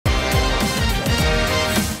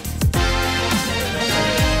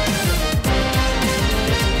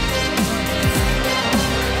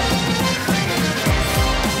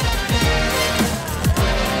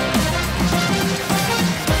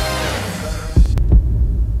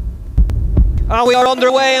And we are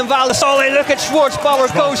underway in Val di Sole. Look at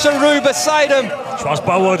Schwarzbauer go Saru beside him.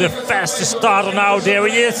 Schwarzbauer, the fastest starter now. There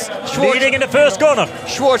he is, leading in the first corner.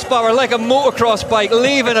 Schwarzbauer, like a motocross bike,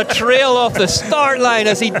 leaving a trail off the start line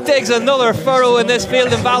as he digs another furrow in this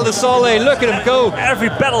field in Val di Sole. Look at him go. Every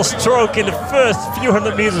pedal stroke in the first few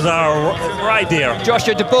hundred meters are right there.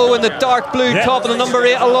 Joshua Debout in the dark blue top and the number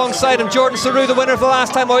 8 alongside him. Jordan Saru, the winner for the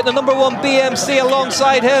last time out, the number 1 BMC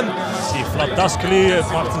alongside him. See Vlad Daskely,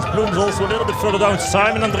 Martins Bloem's also a little bit further down.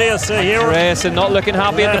 Simon Andreas here. Andreas not looking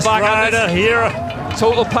happy at the back. Rider here.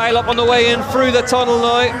 Total pile up on the way in through the tunnel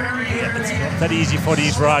now. Yeah, it's not that easy for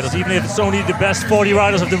these riders, even if it's only the best 40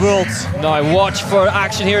 riders of the world. Now watch for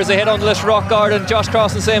action here as they head onto this rock garden. Josh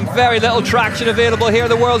Crossan saying very little traction available here.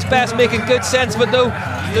 The world's best making good sense of it though.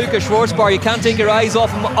 Lucas Schwarzbauer, you can't take your eyes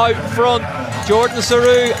off him out front. Jordan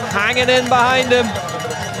Saru hanging in behind him.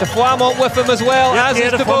 The Foimont with him as well, as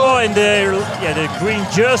is Debout. In the green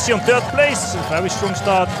jersey on 3rd place. A very strong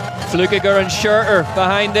start. Flukiger and Schurter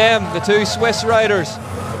behind them, the 2 Swiss riders.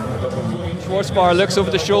 Schwarzbauer looks over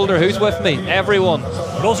the shoulder. Who's with me? Everyone.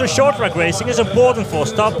 But also short track racing is important for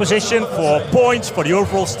start position, for points, for the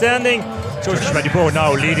overall standing. So Debout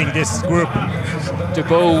now leading this group.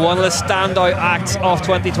 Debout, one of the standout acts of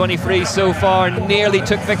 2023 so far. Nearly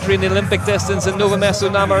took victory in the Olympic distance in Nova Mesto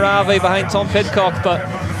Namarave behind Tom Pidcock, but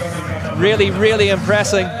really, really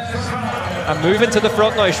impressing. And moving to the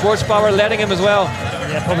front now, Schwarzbauer letting him as well.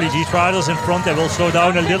 Yeah, probably these riders in front, they will slow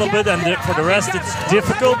down a little bit, and for the rest it's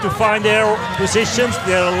difficult to find their positions,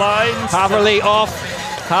 their lines. Haverly off.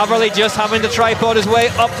 Haverly just having to tripod his way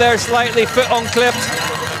up there slightly, foot unclipped.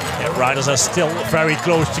 Yeah, riders are still very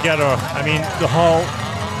close together. I mean, the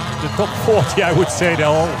top 40, I would say, they're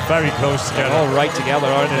all very close together. They're all right together,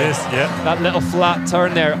 aren't they? It is, yeah. That little flat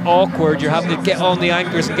turn there, awkward. You're having to get on the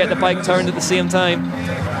anchors and get the bike turned at the same time.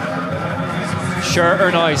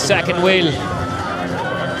 Schurter now, second wheel.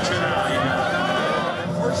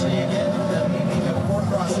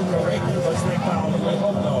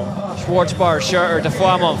 Schwarzbauer, Schurter, De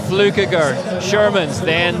Foimont, Flukiger, Shermans,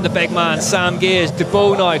 then the big man, Sam Gaze.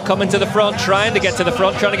 Debout now coming to the front, trying to get to the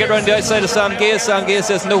front, trying to get around the outside of Sam Gaze. Sam Gaze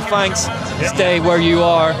says, no thanks, stay where you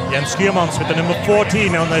are. Jens Schiermans with the number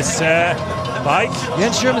 14 on this bike.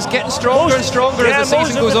 Jens Schiermans getting stronger and stronger as the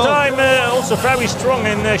season goes on. Most of the time, also very strong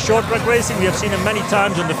in short track racing. We have seen him many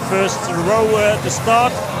times on the first row at the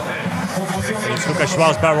start. It's Lucas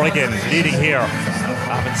Schwarzbauer again, leading here.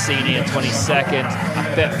 Avancini in 22nd,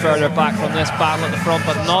 a bit further back from this battle at the front,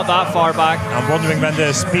 but not that far back. I'm wondering when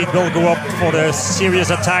the speed will go up for the serious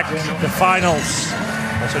attack, the finals.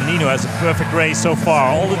 Also Nino has a perfect race so far,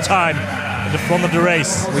 all the time in the front of the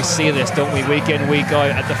race. We see this, don't we, week in, week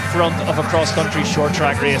out. At the front of a cross-country short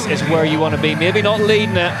track race is where you want to be. Maybe not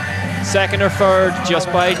leading it, 2nd or 3rd,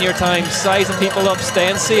 just biding your time, sizing people up,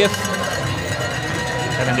 staying safe.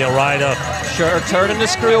 And the rider. Schurter turning the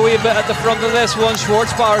screw a wee bit at the front of this one.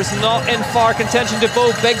 Schwarzbauer is not in far contention.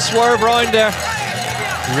 Debout, big swerve round there.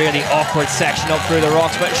 Really awkward section up through the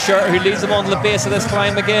rocks, but Schurter who leads them on the base of this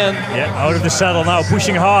climb again. Yeah, out of the saddle now,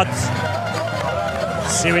 pushing hard.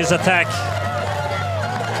 Serious attack.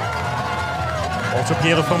 Also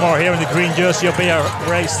Piero Famor here in the green jersey,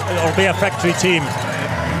 Orbea factory team.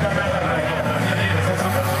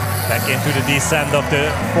 Back into the descent of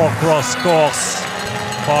the 4-cross course.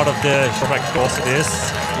 Part of the short track course it is.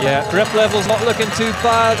 Yeah, grip level's not looking too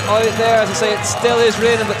bad out there. As I say, it still is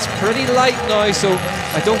raining, but it's pretty light now, so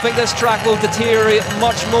I don't think this track will deteriorate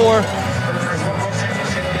much more.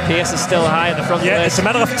 The pace is still high at the front of this. It's a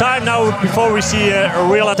matter of time now before we see a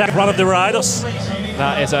real attack run of the riders.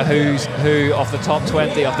 That is a who's who of the top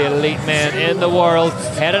 20 of the elite men in the world.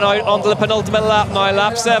 Heading out onto the penultimate lap now,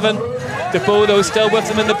 lap 7. Debout though still with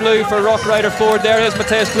them in the blue for Rock Rider Ford. There is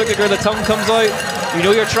Matthias Flukiger, the tongue comes out. You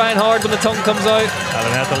know you're trying hard when the tongue comes out.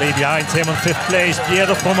 Alan Hatterley behind him on 5th place.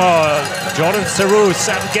 Piero Famor, Jordan Saru,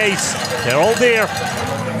 Sam Gaze. They're all there.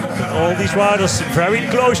 All these riders very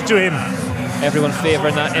close to him. Everyone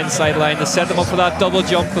favouring that inside line to set them up for that double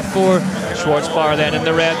jump before. Schwarzbauer then in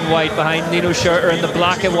the red and white behind Nino Schurter in the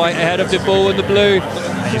black and white ahead of Debout in the blue.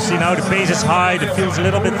 And you see now the pace is high, the field's a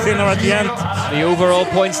little bit thinner at the end. The overall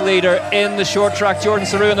points leader in the short track, Jordan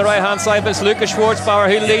Saru on the right hand side, but it's Lucas Schwarzbauer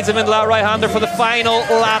who leads him in that right hander for the final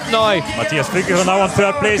lap now. Matthias Flukiger now on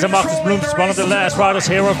 3rd place, and Martins Bloem is one of the last riders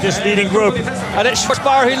here of this leading group. And it's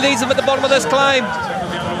Schwarzbauer who leads him at the bottom of this climb.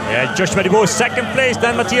 Yeah, Joshua Debout 2nd place,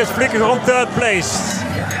 then Matthias Flukiger on 3rd place.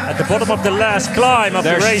 At the bottom of the last climb of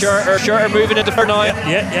the race. Schurter moving into 3rd now.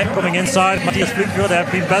 Yeah, coming inside. Matthias Flukiger, they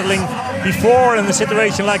have been battling before in a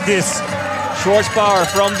situation like this. Schwarzbauer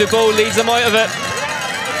from Debout leads them out of it.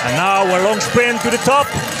 And now a long sprint to the top.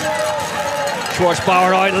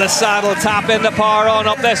 Schwarzbauer out of the saddle, tap in the power on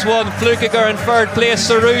up this one. Flukiger in third place,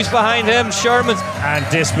 Sarou's behind him, Sherman. And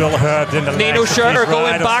this will hurt in the Nino legs of Schurter these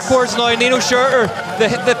going riders. backwards now. Nino Schurter,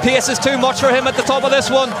 the pace is too much for him at the top of this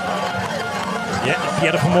one. Yeah,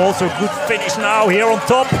 Pieter from also good finish now here on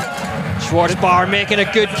top. Schwarzbauer making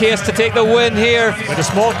a good case to take the win here. With a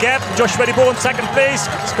small gap, Joshua Veribo in second place.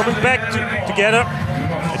 It's coming back together.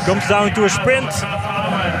 It comes down to a sprint.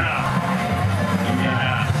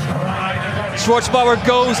 Schwarzbauer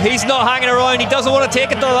goes, he's not hanging around, he doesn't want to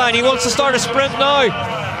take it to the line, he wants to start a sprint now.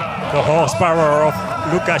 The horsepower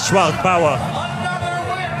of Lukas Schwarzbauer.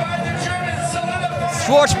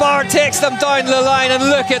 Schwarzbauer takes them down the line, and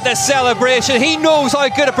look at the celebration. He knows how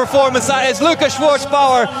good a performance that is. Lukas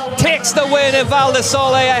Schwarzbauer takes the win in Val di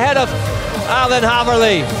Sole ahead of Alan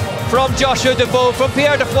Haverly. From Joshua Deveau, from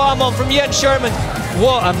Pierre de Foimont, from Jens Sherman.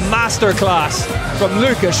 What a masterclass from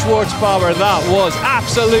Lukas Schwarzbauer that was.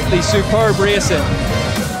 Absolutely superb racing.